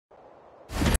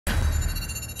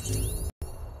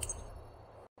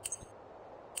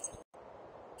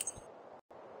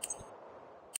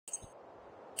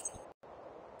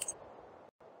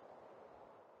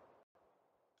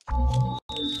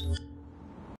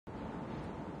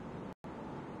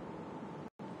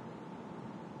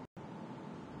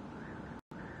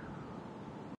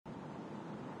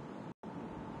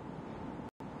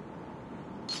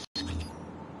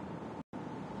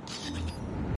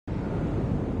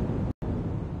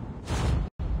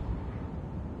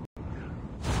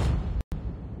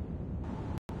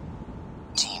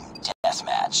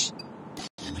Deathmatch.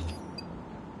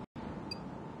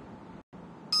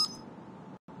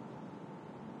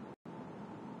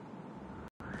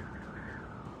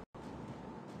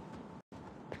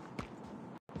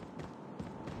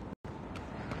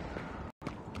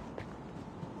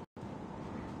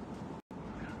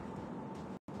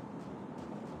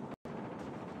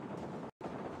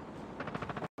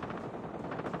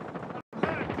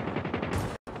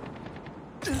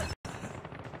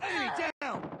 Enemy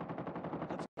down!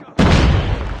 Let's go.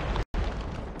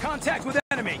 Contact with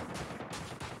enemy!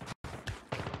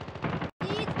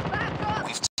 Need backup!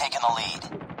 We've taken the lead.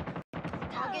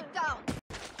 Target down!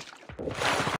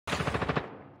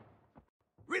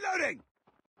 Reloading!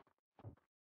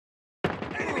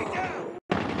 Enemy down!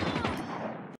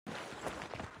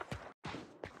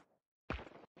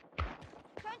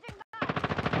 Changing back!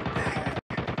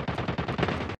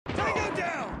 Tango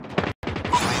down!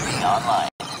 UAV online.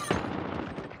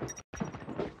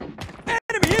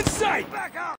 Enemy in sight!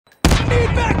 Back up!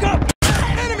 Need backup!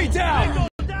 Enemy down! Tango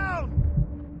down!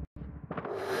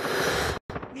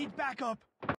 Need backup!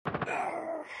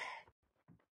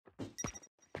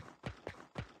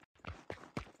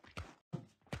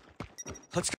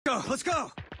 Let's go! Let's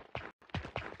go!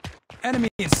 Enemy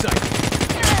in sight!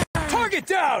 Target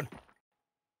down!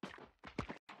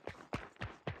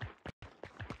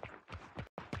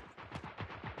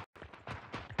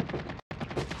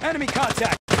 Enemy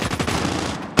contact!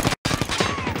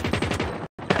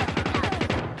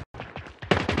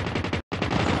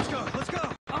 Let's go! Let's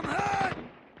go! I'm hurt!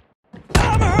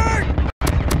 I'm hurt!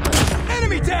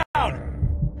 Enemy down!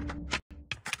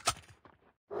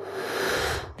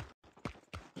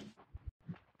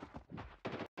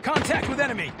 Contact with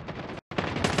enemy!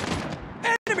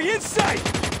 Enemy in sight!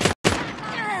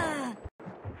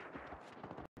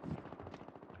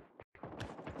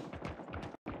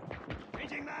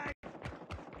 Changing mag!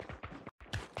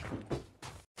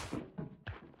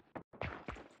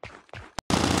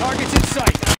 Targets in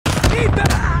sight! Need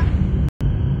back!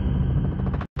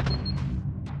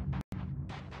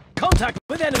 Contact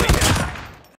with enemy!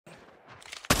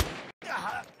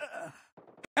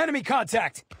 Enemy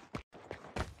contact!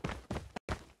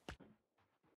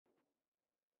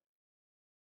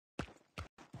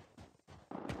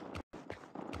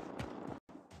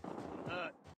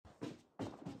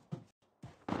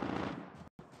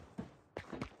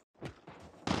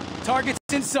 Targets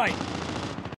in sight.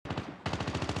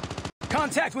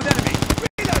 Contact with enemy.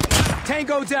 Reload.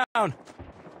 Tango down.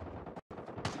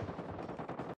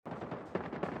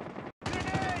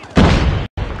 Grenade.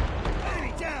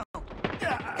 Enemy down.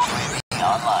 UAV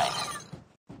online.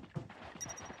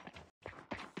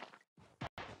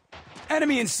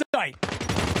 Enemy in sight.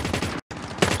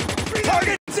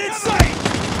 Targets in sight.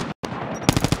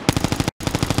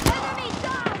 Enemy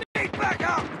down! Need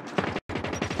backup.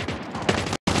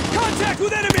 Contact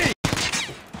with enemy.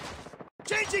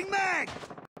 Changing mag.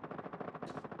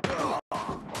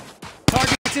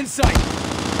 Targets in sight.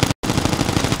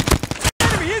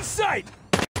 Enemy in sight.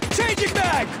 Changing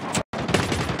mag.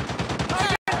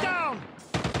 Target down.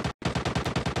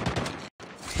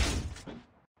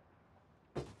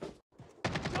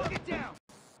 Target down.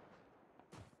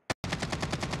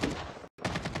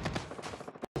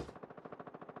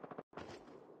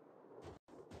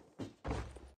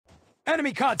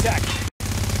 Enemy contact.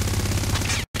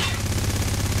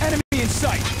 Enemy in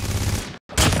sight.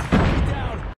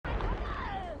 Down.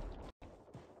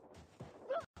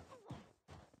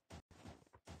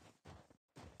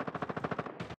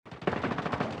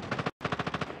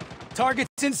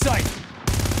 Targets in sight.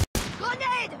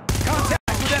 Grenade! Contact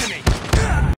with enemy.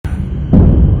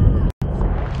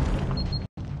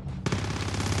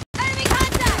 Enemy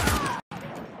contact!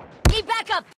 Need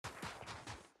backup!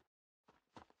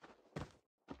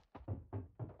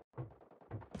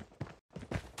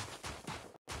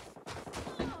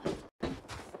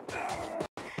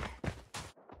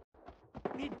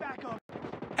 Need backup.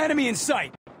 Enemy in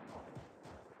sight.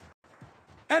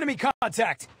 Enemy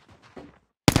contact.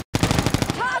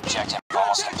 Objective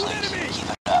almost Contact with complete. enemy. Keep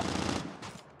it up.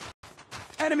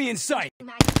 Enemy in sight.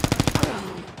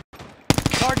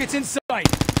 Targets in sight.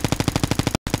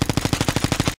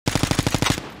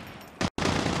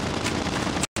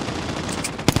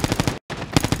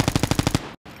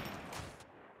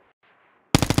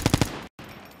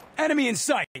 Enemy in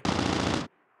sight.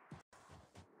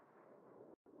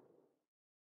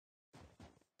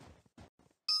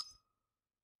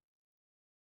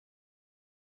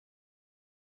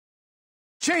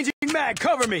 Changing mag,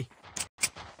 cover me.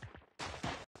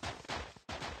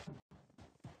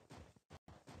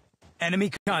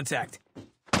 Enemy contact.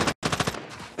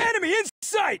 Enemy in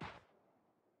sight!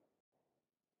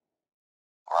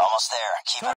 Almost there.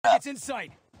 Keep it up. Target's in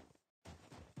sight.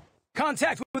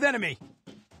 Contact with enemy.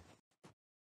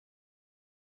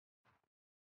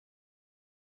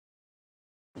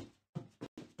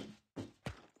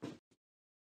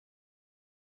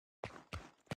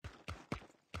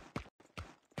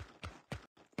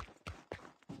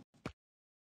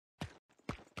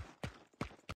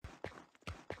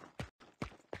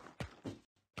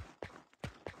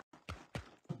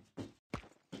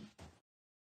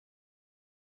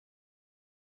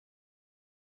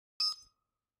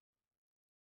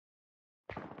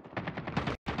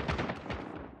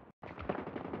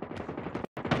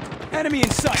 Enemy in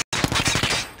sight.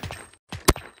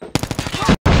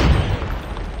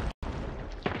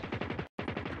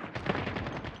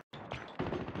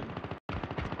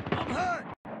 I'm hurt.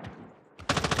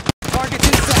 Target's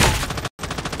in sight.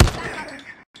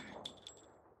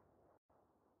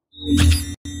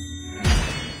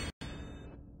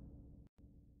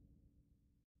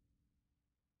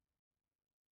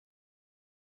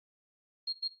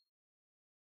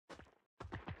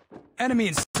 Enemy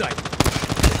in sight.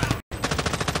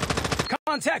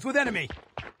 Contact with enemy.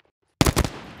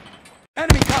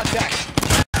 Enemy contact.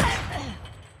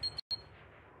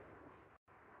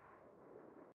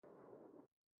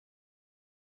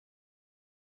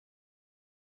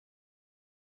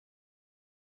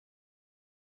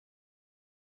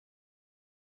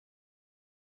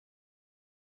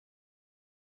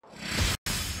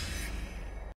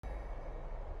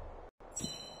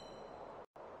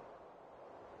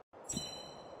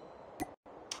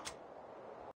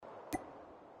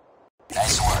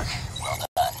 Nice work. Well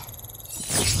done.